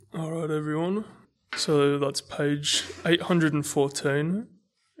All right, everyone. So that's page 814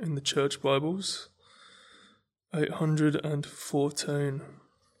 in the Church Bibles. 814.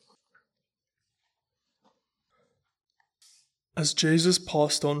 As Jesus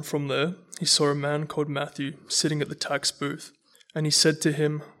passed on from there, he saw a man called Matthew sitting at the tax booth, and he said to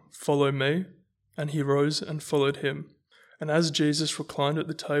him, "Follow me." And he rose and followed him. And as Jesus reclined at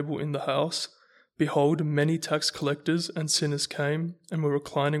the table in the house, behold, many tax collectors and sinners came and were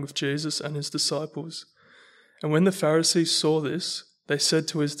reclining with Jesus and his disciples. And when the Pharisees saw this, they said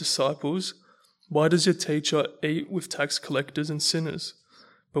to his disciples, "Why does your teacher eat with tax collectors and sinners?"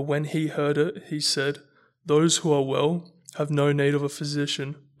 But when he heard it, he said, "Those who are well have no need of a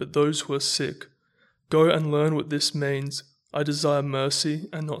physician, but those who are sick. Go and learn what this means. I desire mercy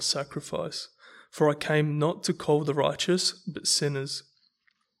and not sacrifice, for I came not to call the righteous, but sinners."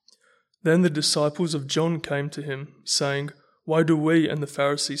 Then the disciples of John came to him, saying, "Why do we and the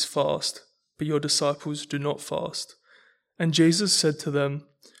Pharisees fast, but your disciples do not fast?" And Jesus said to them,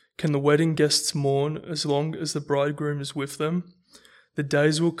 "Can the wedding guests mourn as long as the bridegroom is with them? The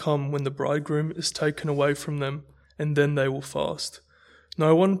days will come when the bridegroom is taken away from them, and then they will fast.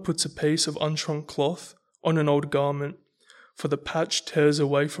 No one puts a piece of unshrunk cloth on an old garment, for the patch tears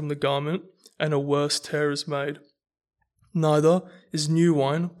away from the garment, and a worse tear is made. Neither is new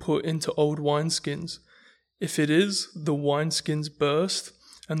wine put into old wineskins. If it is, the wineskins burst,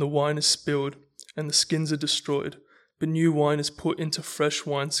 and the wine is spilled, and the skins are destroyed. But new wine is put into fresh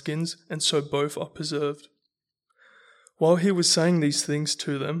wineskins, and so both are preserved." While he was saying these things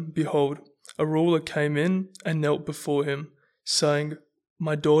to them, behold, a ruler came in and knelt before him, saying,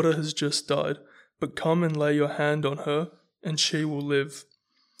 "My daughter has just died, but come and lay your hand on her, and she will live."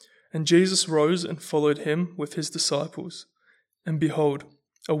 And Jesus rose and followed him with his disciples. And behold,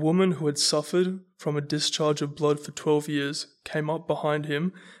 a woman who had suffered from a discharge of blood for 12 years came up behind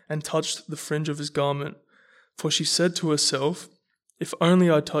him and touched the fringe of his garment. For she said to herself, "If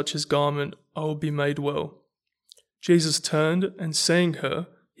only I touch his garment, I will be made well." Jesus turned and seeing her,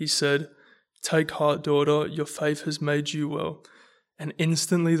 he said, "Take heart, daughter, your faith has made you well." And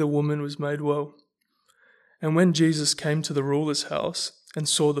instantly the woman was made well. And when Jesus came to the ruler's house and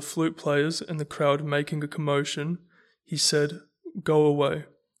saw the flute players and the crowd making a commotion, he said, "Go away,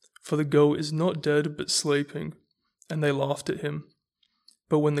 for the girl is not dead but sleeping." And they laughed at him.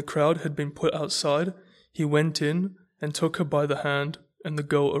 But when the crowd had been put outside, he went in and took her by the hand, and the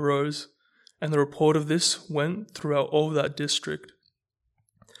girl arose. And the report of this went throughout all that district.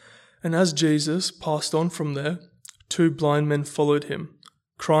 And as Jesus passed on from there, 2 blind men followed him,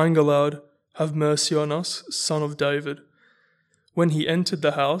 crying aloud, "Have mercy on us, Son of David." When he entered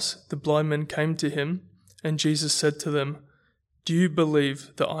the house, the blind men came to him, and Jesus said to them, "Do you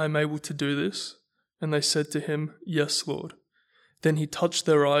believe that I am able to do this?" And they said to him, "Yes, Lord." Then he touched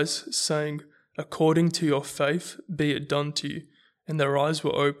their eyes, saying, "According to your faith be it done to you." And their eyes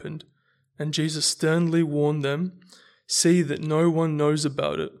were opened. And Jesus sternly warned them, "See that no one knows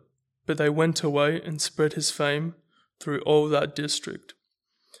about it." But they went away and spread his fame through all that district.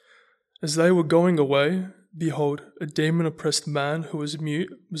 As they were going away, behold, a demon-oppressed man who was mute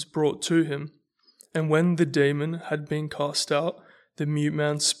was brought to him. And when the demon had been cast out, the mute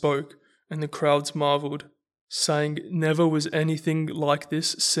man spoke, and the crowds marveled, saying, "Never was anything like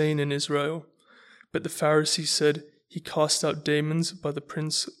this seen in Israel." But the Pharisees said, "He cast out demons by the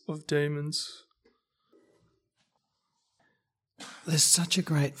prince of demons." There's such a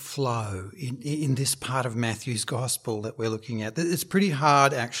great flow in this part of Matthew's gospel that we're looking at. It's pretty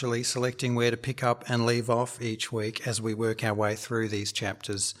hard actually selecting where to pick up and leave off each week as we work our way through these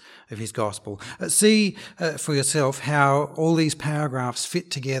chapters of his gospel. See for yourself how all these paragraphs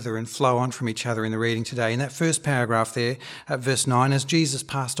fit together and flow on from each other in the reading today. In that first paragraph there, at verse 9, as Jesus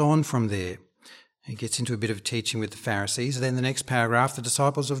passed on from there, he gets into a bit of teaching with the Pharisees. Then the next paragraph, the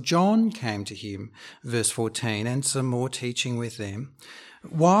disciples of John came to him, verse 14, and some more teaching with them.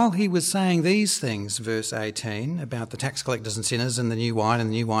 While he was saying these things, verse 18, about the tax collectors and sinners and the new wine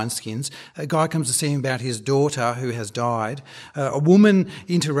and the new wineskins, a guy comes to see him about his daughter who has died. A woman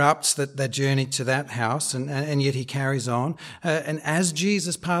interrupts that journey to that house, and yet he carries on. And as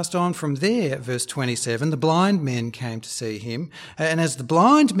Jesus passed on from there, verse 27, the blind men came to see him. And as the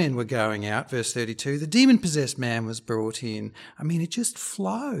blind men were going out, verse 32, the demon-possessed man was brought in. I mean, it just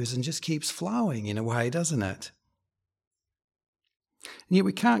flows and just keeps flowing in a way, doesn't it? And yet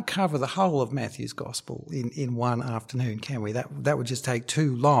we can't cover the whole of Matthew's Gospel in one afternoon, can we? That would just take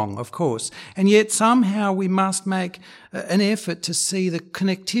too long, of course. And yet somehow we must make an effort to see the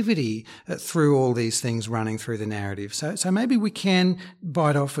connectivity through all these things running through the narrative. So maybe we can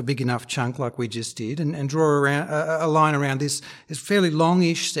bite off a big enough chunk like we just did and draw around a line around this fairly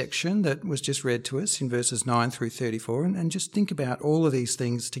longish section that was just read to us in verses 9 through 34 and just think about all of these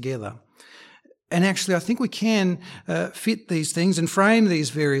things together. And actually, I think we can fit these things and frame these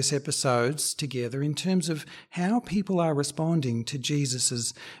various episodes together in terms of how people are responding to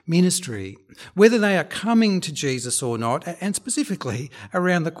Jesus' ministry, whether they are coming to Jesus or not, and specifically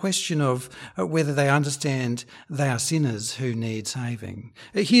around the question of whether they understand they are sinners who need saving.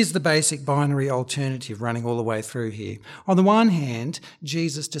 Here's the basic binary alternative running all the way through here. On the one hand,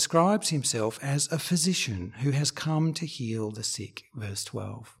 Jesus describes himself as a physician who has come to heal the sick, verse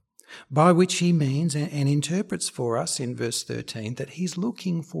 12. By which he means and interprets for us in verse 13 that he's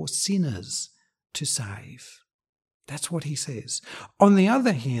looking for sinners to save. That's what he says. On the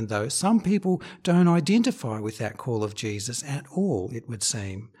other hand, though, some people don't identify with that call of Jesus at all, it would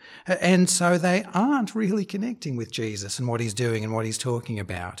seem. And so they aren't really connecting with Jesus and what he's doing and what he's talking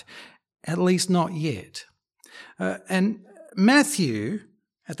about, at least not yet. And Matthew,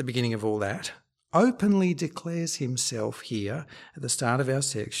 at the beginning of all that, openly declares himself here at the start of our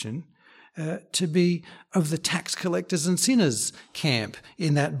section to be of the tax collectors and sinners camp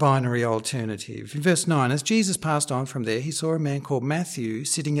in that binary alternative. In verse 9, as Jesus passed on from there, he saw a man called Matthew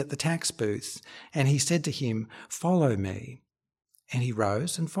sitting at the tax booth, and he said to him, "Follow me." And he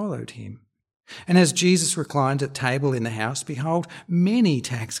rose and followed him. And as Jesus reclined at table in the house, behold, many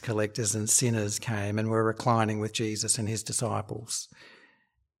tax collectors and sinners came and were reclining with Jesus and his disciples.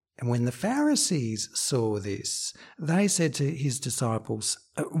 And when the Pharisees saw this, they said to his disciples,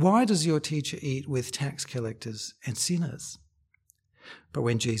 "Why does your teacher eat with tax collectors and sinners?" But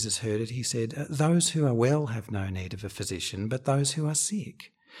when Jesus heard it, he said, "Those who are well have no need of a physician, but those who are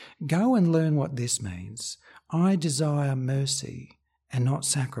sick. Go and learn what this means. I desire mercy and not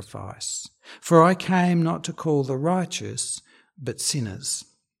sacrifice, for I came not to call the righteous, but sinners."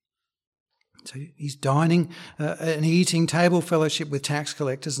 So he's dining and eating table fellowship with tax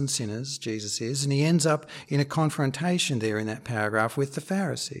collectors and sinners, Jesus is, and he ends up in a confrontation there in that paragraph with the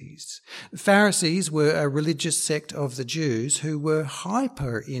Pharisees. The Pharisees were a religious sect of the Jews who were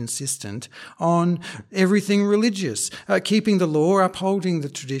hyper-insistent on everything religious, keeping the law, upholding the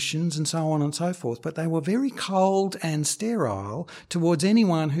traditions, and so on and so forth, but they were very cold and sterile towards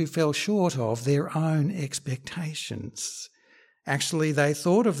anyone who fell short of their own expectations. Actually, they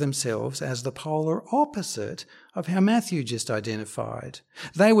thought of themselves as the polar opposite of how Matthew just identified.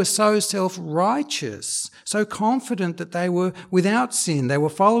 They were so self-righteous, so confident that they were without sin. They were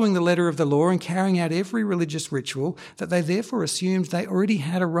following the letter of the law and carrying out every religious ritual, that they therefore assumed they already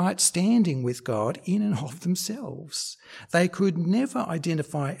had a right standing with God in and of themselves. They could never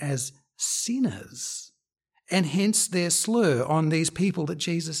identify as sinners, and hence their slur on these people that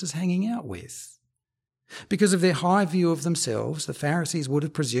Jesus is hanging out with. Because of their high view of themselves, the Pharisees would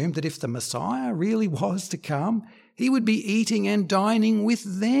have presumed that if the Messiah really was to come, he would be eating and dining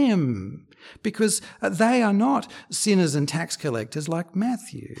with them, because they are not sinners and tax collectors like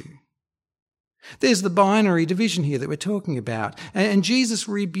Matthew. There's the binary division here that we're talking about, and Jesus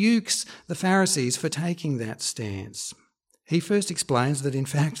rebukes the Pharisees for taking that stance. He first explains that in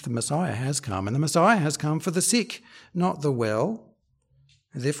fact the Messiah has come, and the Messiah has come for the sick, not the well.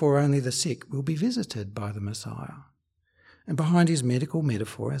 Therefore, only the sick will be visited by the Messiah. And behind his medical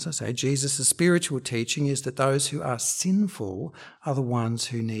metaphor, as I say, Jesus' spiritual teaching is that those who are sinful are the ones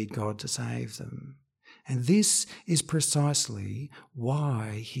who need God to save them. And this is precisely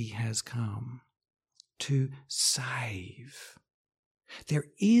why he has come, to save. There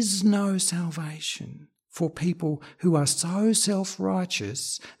is no salvation for people who are so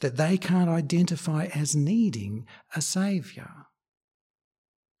self-righteous that they can't identify as needing a saviour.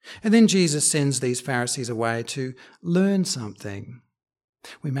 And then Jesus sends these Pharisees away to learn something.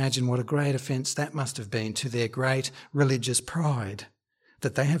 We imagine what a great offence that must have been to their great religious pride,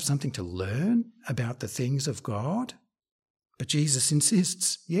 that they have something to learn about the things of God. But Jesus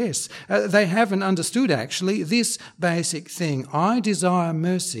insists, yes, they haven't understood actually this basic thing. I desire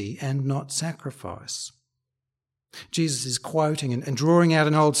mercy and not sacrifice. Jesus is quoting and drawing out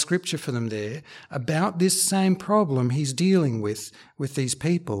an old scripture for them there about this same problem he's dealing with these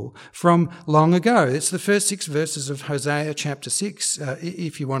people from long ago. It's the first 6 verses of Hosea chapter 6,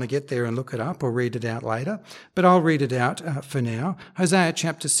 if you want to get there and look it up or read it out later. But I'll read it out for now. Hosea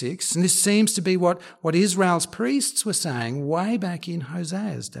chapter 6, and this seems to be what Israel's priests were saying way back in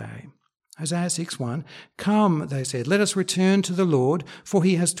Hosea's day. Hosea 6:1, "Come," they said, "let us return to the Lord, for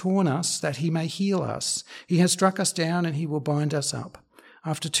he has torn us that he may heal us. He has struck us down and he will bind us up.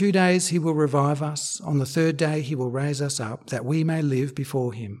 After 2 days he will revive us. On the 3rd day he will raise us up, that we may live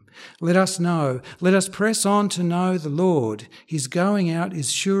before him. Let us press on to know the Lord. His going out is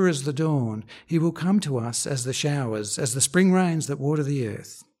sure as the dawn. He will come to us as the showers, as the spring rains that water the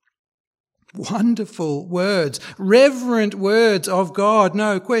earth." Wonderful words, reverent words of God,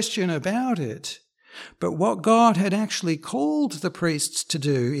 no question about it. But what God had actually called the priests to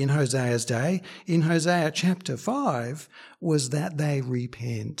do in Hosea's day, in Hosea chapter 5, was that they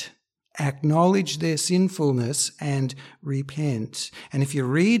repent, acknowledge their sinfulness and repent. And if you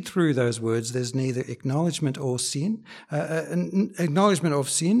read through those words, there's neither acknowledgement of sin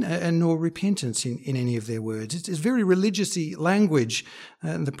nor repentance in any of their words. It's very religious-y language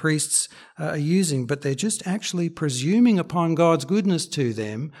the priests are using, but they're just actually presuming upon God's goodness to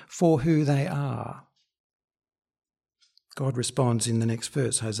them for who they are. God responds in the next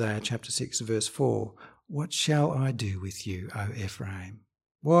verse, Hosea chapter 6, verse 4, "What shall I do with you, O Ephraim?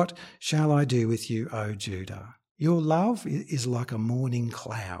 What shall I do with you, O Judah? Your love is like a morning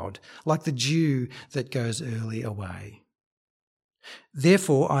cloud, like the dew that goes early away.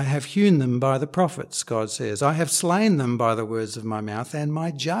 Therefore I have hewn them by the prophets," God says. "I have slain them by the words of my mouth, and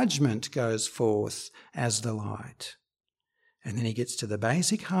my judgment goes forth as the light." And then he gets to the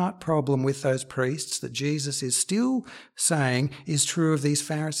basic heart problem with those priests that Jesus is still saying is true of these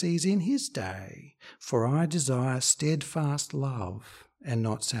Pharisees in his day. "For I desire steadfast love and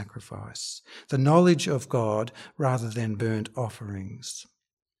not sacrifice, the knowledge of God rather than burnt offerings."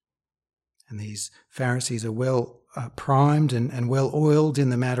 And these Pharisees are well primed and well oiled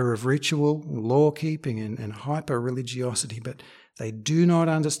in the matter of ritual, law-keeping and hyper-religiosity, but they do not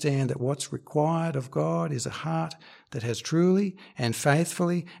understand that what's required of God is a heart that has truly and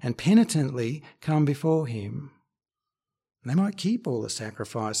faithfully and penitently come before him. They might keep all the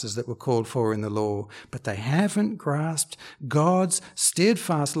sacrifices that were called for in the law, but they haven't grasped God's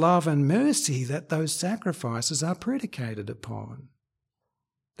steadfast love and mercy that those sacrifices are predicated upon.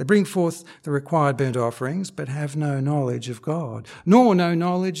 They bring forth the required burnt offerings, but have no knowledge of God, nor no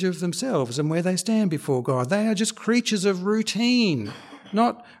knowledge of themselves and where they stand before God. They are just creatures of routine,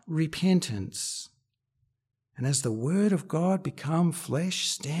 not repentance. And as the word of God become flesh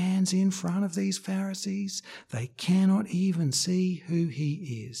stands in front of these Pharisees, they cannot even see who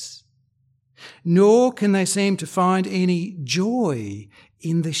he is. Nor can they seem to find any joy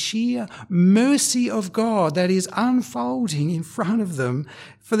in the sheer mercy of God that is unfolding in front of them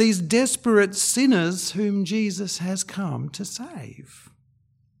for these desperate sinners whom Jesus has come to save.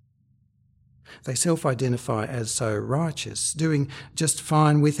 They self-identify as so righteous, doing just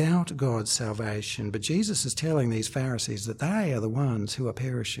fine without God's salvation. But Jesus is telling these Pharisees that they are the ones who are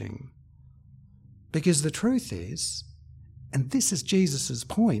perishing. Because the truth is, and this is Jesus'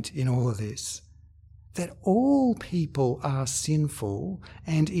 point in all of this, that all people are sinful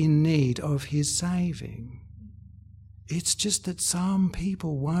and in need of his saving. It's just that some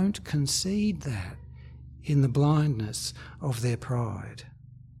people won't concede that in the blindness of their pride.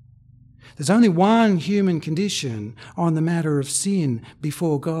 There's only one human condition on the matter of sin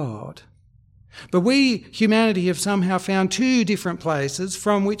before God. But we, humanity, have somehow found two different places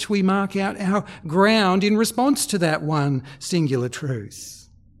from which we mark out our ground in response to that one singular truth.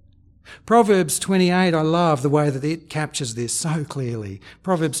 Proverbs 28, I love the way that it captures this so clearly.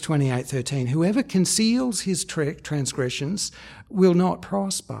 Proverbs 28:13, "Whoever conceals his transgressions will not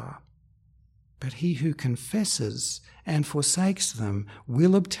prosper, but he who confesses and forsakes them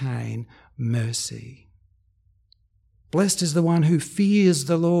will obtain mercy. Blessed is the one who fears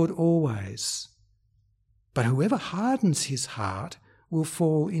the Lord always, but whoever hardens his heart will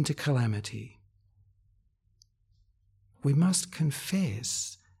fall into calamity." We must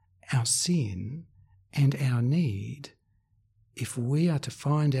confess our sin and our need if we are to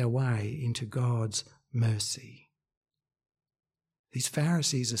find our way into God's mercy. These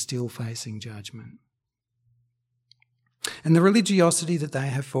Pharisees are still facing judgment. And the religiosity that they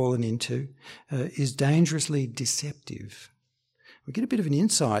have fallen into is dangerously deceptive. We get a bit of an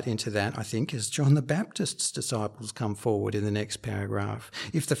insight into that, I think, as John the Baptist's disciples come forward in the next paragraph.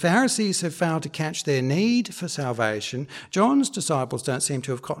 If the Pharisees have failed to catch their need for salvation, John's disciples don't seem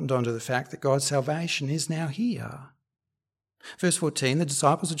to have cottoned on to the fact that God's salvation is now here. Verse 14, the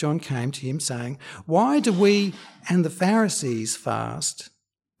disciples of John came to him saying, "Why do we and the Pharisees fast,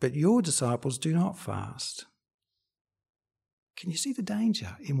 but your disciples do not fast?" Can you see the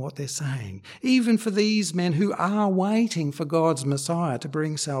danger in what they're saying? Even for these men who are waiting for God's Messiah to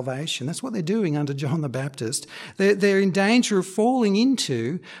bring salvation, that's what they're doing under John the Baptist. They're in danger of falling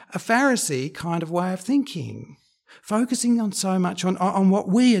into a Pharisee kind of way of thinking, focusing on so much on what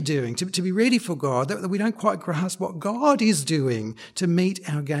we are doing to be ready for God, that we don't quite grasp what God is doing to meet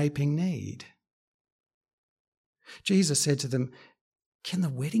our gaping need. Jesus said to them, "Can the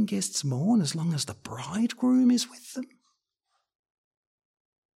wedding guests mourn as long as the bridegroom is with them?"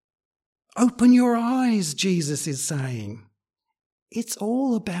 Open your eyes, Jesus is saying. It's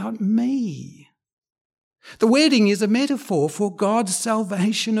all about me. The wedding is a metaphor for God's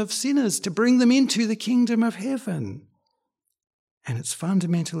salvation of sinners to bring them into the kingdom of heaven. And it's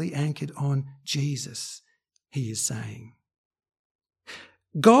fundamentally anchored on Jesus, he is saying.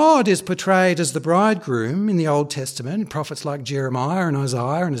 God is portrayed as the bridegroom in the Old Testament, in prophets like Jeremiah and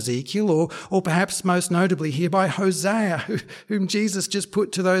Isaiah and Ezekiel, or perhaps most notably here by Hosea, whom Jesus just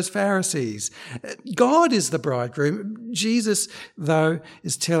put to those Pharisees. God is the bridegroom. Jesus, though,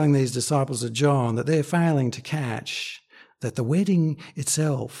 is telling these disciples of John that they're failing to catch that the wedding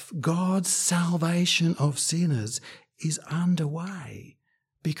itself, God's salvation of sinners, is underway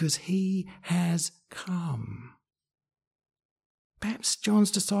because he has come. Perhaps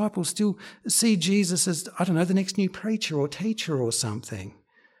John's disciples still see Jesus as, the next new preacher or teacher or something.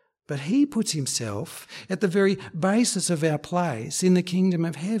 But he puts himself at the very basis of our place in the kingdom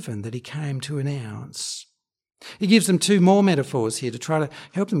of heaven that he came to announce. He gives them two more metaphors here to try to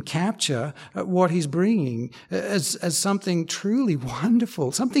help them capture what he's bringing as something truly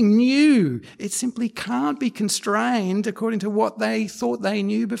wonderful, something new. It simply can't be constrained according to what they thought they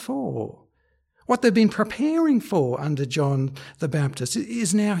knew before. What they've been preparing for under John the Baptist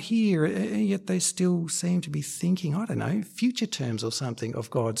is now here, yet they still seem to be thinking, future terms or something of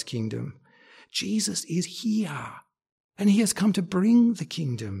God's kingdom. Jesus is here, and he has come to bring the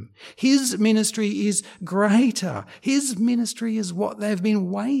kingdom. His ministry is greater. His ministry is what they've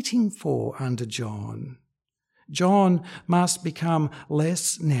been waiting for under John. John must become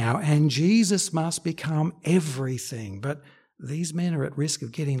less now, and Jesus must become everything. But these men are at risk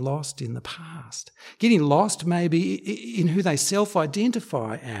of getting lost in the past, getting lost maybe in who they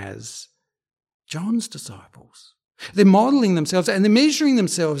self-identify as John's disciples. They're modelling themselves and they're measuring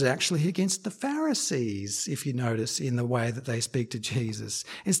themselves actually against the Pharisees, if you notice, in the way that they speak to Jesus,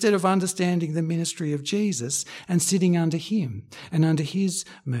 instead of understanding the ministry of Jesus and sitting under him and under his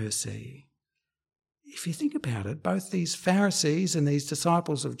mercy. If you think about it, both these Pharisees and these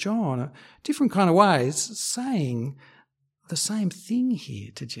disciples of John are different kind of ways saying the same thing here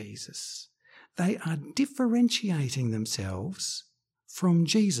to Jesus. They are differentiating themselves from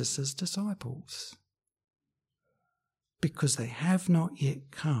Jesus' disciples because they have not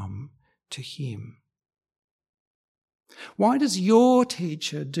yet come to him. Why does your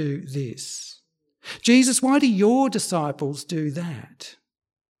teacher do this? Jesus, why do your disciples do that?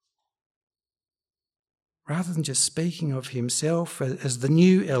 Rather than just speaking of himself as the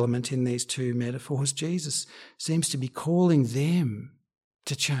new element in these two metaphors, Jesus seems to be calling them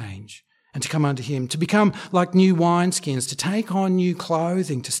to change and to come unto him, to become like new wineskins, to take on new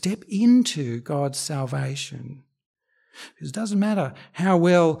clothing, to step into God's salvation. Because it doesn't matter how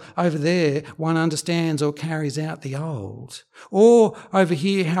well over there one understands or carries out the old, or over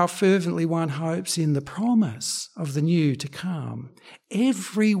here how fervently one hopes in the promise of the new to come.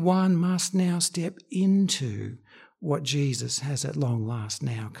 Everyone must now step into what Jesus has at long last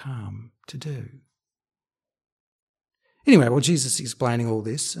now come to do. Anyway, well, Jesus is explaining all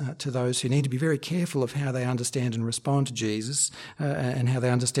this to those who need to be very careful of how they understand and respond to Jesus and how they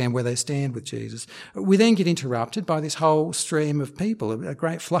understand where they stand with Jesus. We then get interrupted by this whole stream of people, a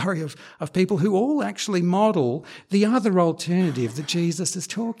great flurry of people who all actually model the other alternative that Jesus is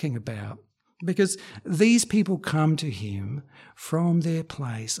talking about. Because these people come to him from their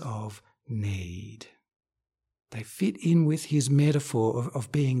place of need. They fit in with his metaphor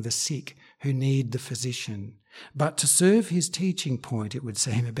of being the sick who need the physician. But to serve his teaching point, it would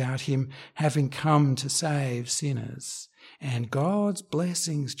seem, about him having come to save sinners. And God's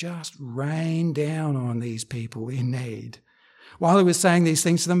blessings just rain down on these people in need. While he was saying these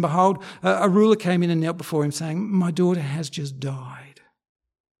things to them, behold, a ruler came in and knelt before him, saying, "My daughter has just died.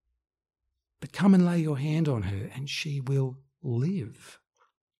 But come and lay your hand on her, and she will live."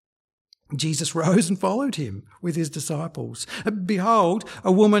 Jesus rose and followed him with his disciples. Behold,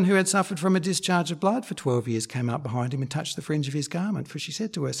 a woman who had suffered from a discharge of blood for 12 years came up behind him and touched the fringe of his garment, for she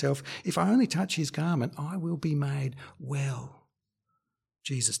said to herself, "If I only touch his garment, I will be made well."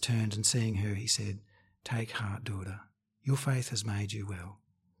 Jesus turned and seeing her, he said, "Take heart, daughter, your faith has made you well."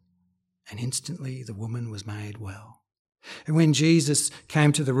 And instantly the woman was made well. And when Jesus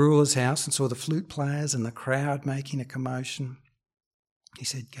came to the ruler's house and saw the flute players and the crowd making a commotion, he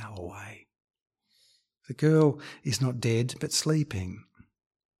said, "Go away. The girl is not dead, but sleeping."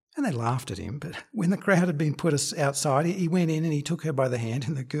 And they laughed at him. But when the crowd had been put outside, he went in and he took her by the hand,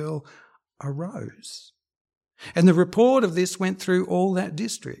 and the girl arose. And the report of this went through all that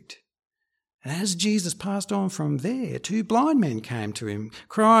district. And as Jesus passed on from there, 2 blind men came to him,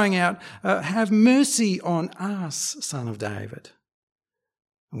 crying out, "Have mercy on us, Son of David."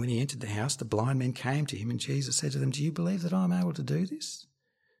 And when he entered the house, the blind men came to him, and Jesus said to them, "Do you believe that I am able to do this?"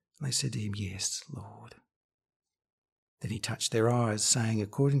 And they said to him, "Yes, Lord." Then he touched their eyes, saying,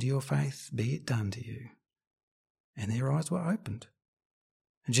 "According to your faith, be it done to you." And their eyes were opened.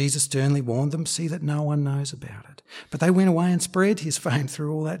 And Jesus sternly warned them, "See that no one knows about it." But they went away and spread his fame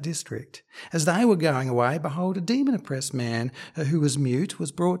through all that district. As they were going away, behold, a demon-oppressed man who was mute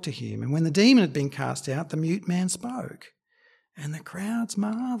was brought to him. And when the demon had been cast out, the mute man spoke. And the crowds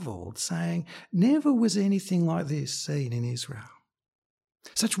marvelled, saying, "Never was anything like this seen in Israel."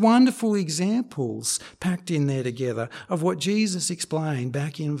 Such wonderful examples packed in there together of what Jesus explained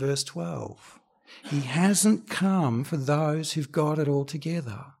back in verse 12. He hasn't come for those who've got it all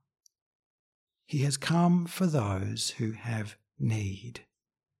together. He has come for those who have need.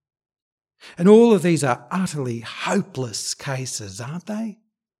 And all of these are utterly hopeless cases, aren't they?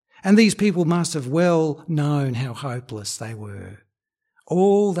 And these people must have well known how hopeless they were.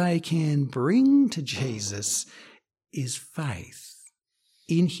 All they can bring to Jesus is faith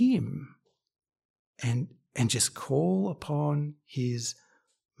in him and just call upon his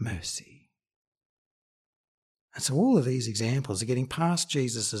mercy. And so all of these examples are getting past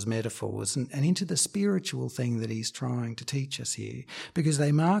Jesus' metaphors and into the spiritual thing that he's trying to teach us here, because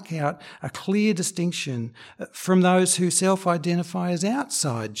they mark out a clear distinction from those who self-identify as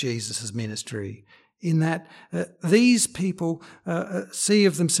outside Jesus' ministry, in that these people see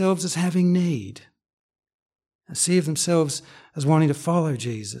of themselves as having need, see of themselves as wanting to follow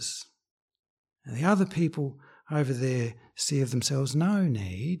Jesus. And the other people over there see of themselves no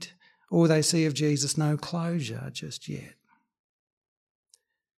need, or they see of Jesus no closure just yet.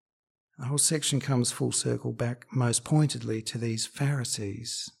 The whole section comes full circle back most pointedly to these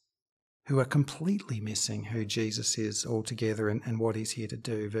Pharisees who are completely missing who Jesus is altogether and what he's here to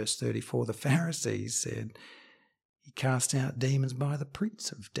do. Verse 34, the Pharisees said, "He cast out demons by the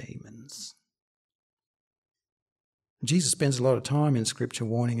prince of demons." Jesus spends a lot of time in Scripture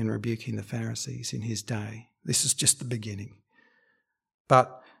warning and rebuking the Pharisees in his day. This is just the beginning.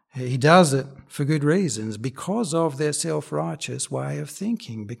 But he does it for good reasons, because of their self-righteous way of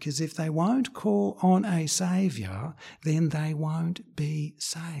thinking. Because if they won't call on a saviour, then they won't be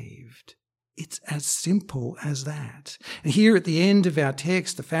saved. It's as simple as that. And here at the end of our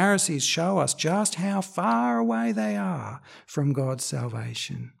text, the Pharisees show us just how far away they are from God's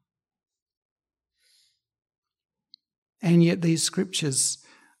salvation. And yet these scriptures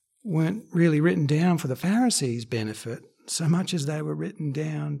weren't really written down for the Pharisees' benefit so much as they were written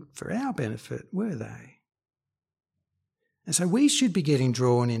down for our benefit, were they? And so we should be getting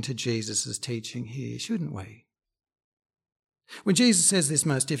drawn into Jesus' teaching here, shouldn't we? When Jesus says this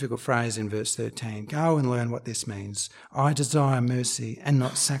most difficult phrase in verse 13, "Go and learn what this means. I desire mercy and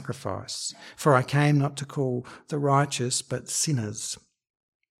not sacrifice, for I came not to call the righteous but sinners."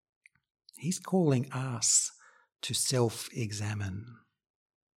 He's calling us to self-examine.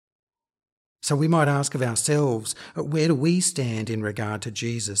 So we might ask of ourselves, where do we stand in regard to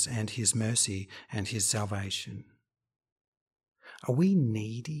Jesus and his mercy and his salvation? Are we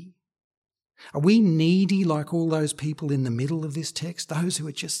needy? Are we needy like all those people in the middle of this text, those who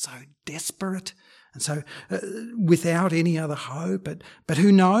are just so desperate and so without any other hope, but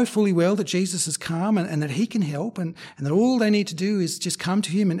who know fully well that Jesus has come and that he can help and that all they need to do is just come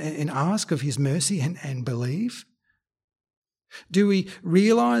to him and ask of his mercy and believe? Do we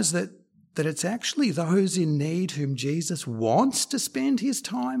realise that it's actually those in need whom Jesus wants to spend his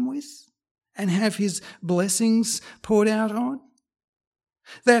time with and have his blessings poured out on?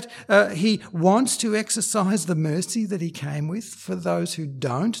 That he wants to exercise the mercy that he came with for those who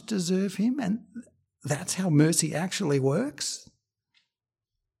don't deserve him, and that's how mercy actually works?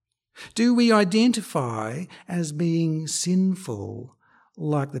 Do we identify as being sinful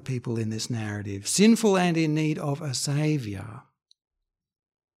like the people in this narrative, sinful and in need of a saviour?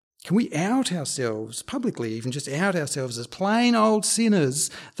 Can we out ourselves, publicly even, just out ourselves as plain old sinners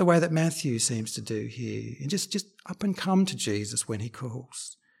the way that Matthew seems to do here, and just up and come to Jesus when he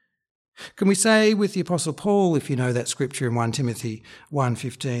calls? Can we say with the Apostle Paul, if you know that scripture in 1 Timothy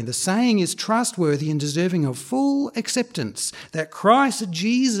 1:15, "The saying is trustworthy and deserving of full acceptance, that Christ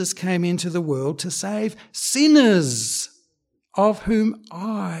Jesus came into the world to save sinners, of whom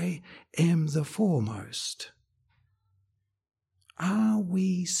I am the foremost. Are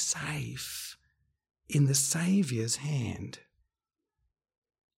we safe in the Saviour's hand?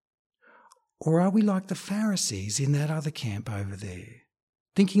 Or are we like the Pharisees in that other camp over there,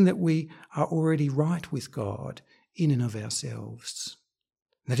 thinking that we are already right with God in and of ourselves,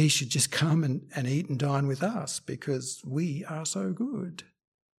 that he should just come and eat and dine with us because we are so good?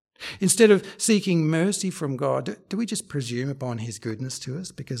 Instead of seeking mercy from God, do we just presume upon his goodness to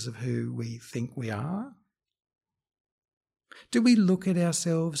us because of who we think we are? Do we look at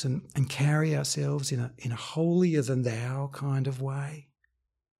ourselves and carry ourselves in a holier-than-thou kind of way?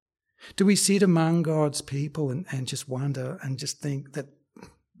 Do we sit among God's people and just wonder and just think that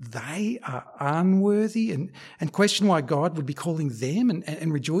they are unworthy and question why God would be calling them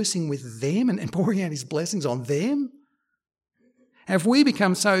and rejoicing with them and pouring out his blessings on them? Have we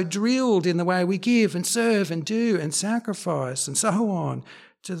become so drilled in the way we give and serve and do and sacrifice and so on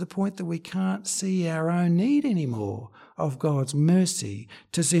to the point that we can't see our own need anymore of God's mercy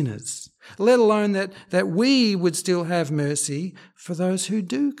to sinners, let alone that we would still have mercy for those who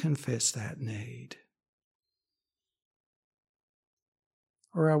do confess that need?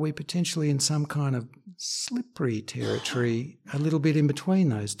 Or are we potentially in some kind of slippery territory a little bit in between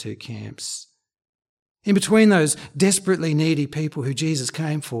those two camps? In between those desperately needy people who Jesus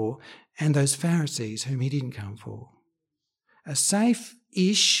came for and those Pharisees whom he didn't come for. A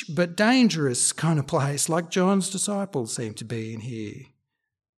safe-ish but dangerous kind of place like John's disciples seem to be in here.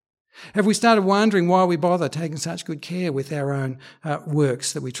 Have we started wondering why we bother taking such good care with our own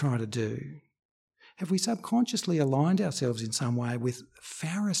works that we try to do? Have we subconsciously aligned ourselves in some way with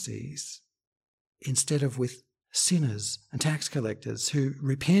Pharisees instead of with sinners and tax collectors who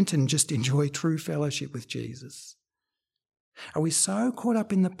repent and just enjoy true fellowship with Jesus? Are we so caught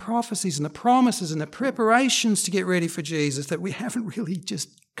up in the prophecies and the promises and the preparations to get ready for Jesus that we haven't really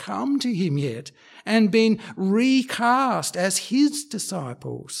just come to him yet and been recast as his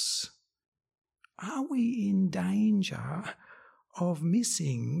disciples? Are we in danger of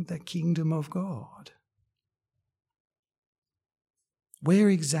missing the kingdom of God? Where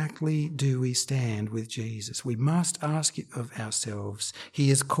exactly do we stand with Jesus? We must ask it of ourselves. He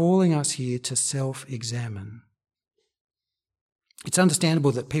is calling us here to self-examine. It's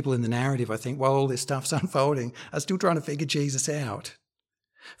understandable that people in the narrative, I think, while all this stuff's unfolding, are still trying to figure Jesus out.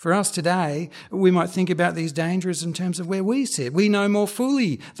 For us today, we might think about these dangers in terms of where we sit. We know more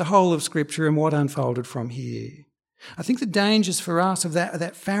fully the whole of Scripture and what unfolded from here. I think the dangers for us of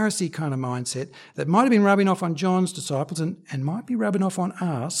that Pharisee kind of mindset that might have been rubbing off on John's disciples and might be rubbing off on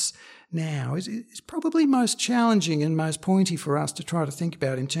us now is probably most challenging and most pointy for us to try to think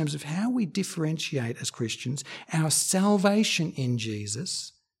about in terms of how we differentiate as Christians our salvation in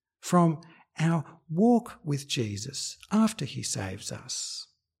Jesus from our walk with Jesus after he saves us.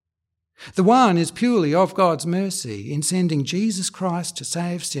 The one is purely of God's mercy in sending Jesus Christ to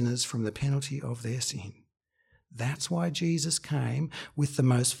save sinners from the penalty of their sin. That's why Jesus came with the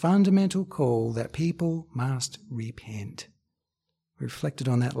most fundamental call that people must repent. We reflected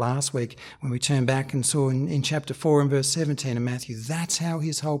on that last week when we turned back and saw in chapter 4 and verse 17 of Matthew, that's how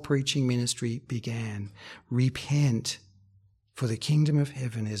his whole preaching ministry began. Repent, for the kingdom of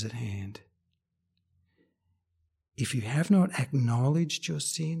heaven is at hand. If you have not acknowledged your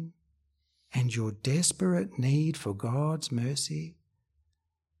sin and your desperate need for God's mercy,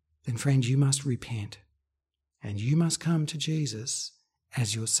 then friend, you must repent. And you must come to Jesus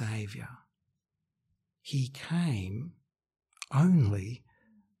as your Saviour. He came only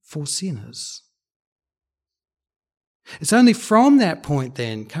for sinners. It's only from that point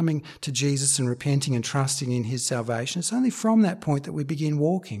then, coming to Jesus and repenting and trusting in his salvation, it's only from that point that we begin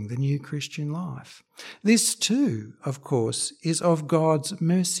walking the new Christian life. This too, of course, is of God's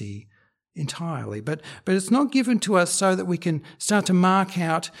mercy entirely, but it's not given to us so that we can start to mark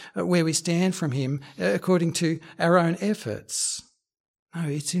out where we stand from him according to our own efforts. No,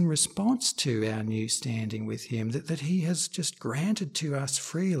 it's in response to our new standing with him that he has just granted to us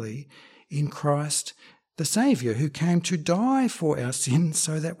freely in Christ the Saviour, who came to die for our sins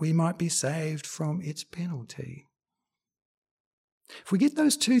so that we might be saved from its penalty. If we get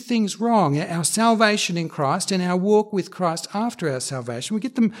those two things wrong, our salvation in Christ and our walk with Christ after our salvation, we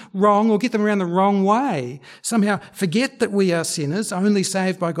get them wrong or get them around the wrong way, somehow forget that we are sinners, only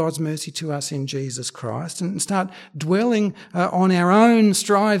saved by God's mercy to us in Jesus Christ, and start dwelling on our own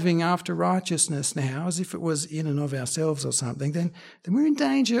striving after righteousness now as if it was in and of ourselves or something, then we're in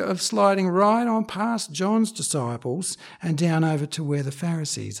danger of sliding right on past John's disciples and down over to where the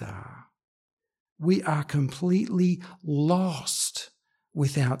Pharisees are. We are completely lost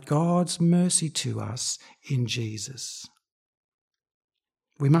without God's mercy to us in Jesus.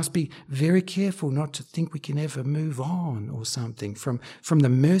 We must be very careful not to think we can ever move on or something from the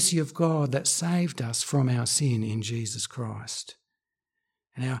mercy of God that saved us from our sin in Jesus Christ.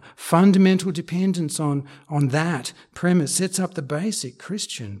 And our fundamental dependence on that premise sets up the basic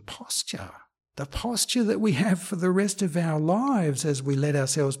Christian posture, the posture that we have for the rest of our lives as we let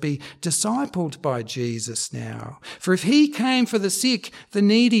ourselves be discipled by Jesus now. For if he came for the sick, the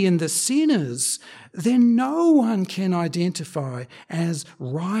needy and the sinners, then no one can identify as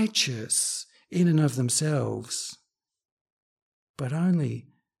righteous in and of themselves, but only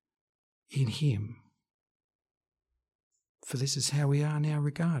in him. For this is how we are now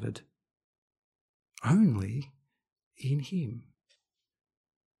regarded, only in him.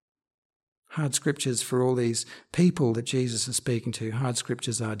 Hard scriptures for all these people that Jesus is speaking to. Hard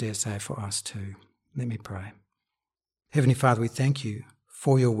scriptures, I dare say, for us too. Let me pray. Heavenly Father, we thank you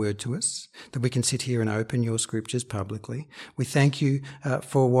for your word to us, that we can sit here and open your scriptures publicly. We thank you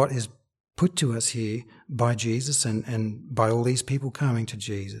for what is put to us here by Jesus and by all these people coming to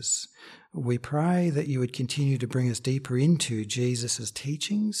Jesus. We pray that you would continue to bring us deeper into Jesus'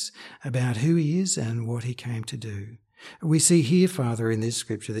 teachings about who he is and what he came to do. We see here, Father, in this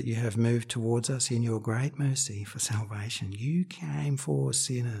scripture that you have moved towards us in your great mercy for salvation. You came for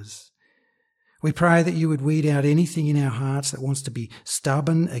sinners. We pray that you would weed out anything in our hearts that wants to be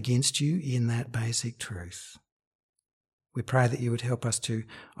stubborn against you in that basic truth. We pray that you would help us to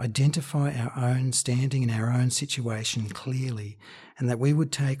identify our own standing and our own situation clearly, and that we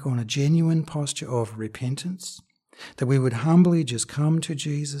would take on a genuine posture of repentance, that we would humbly just come to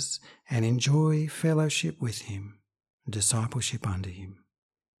Jesus and enjoy fellowship with him, discipleship under him.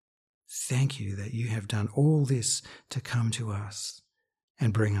 Thank you that you have done all this to come to us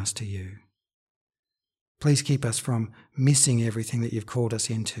and bring us to you. Please keep us from missing everything that you've called us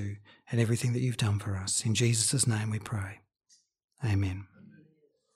into and everything that you've done for us. In Jesus' name we pray. Amen.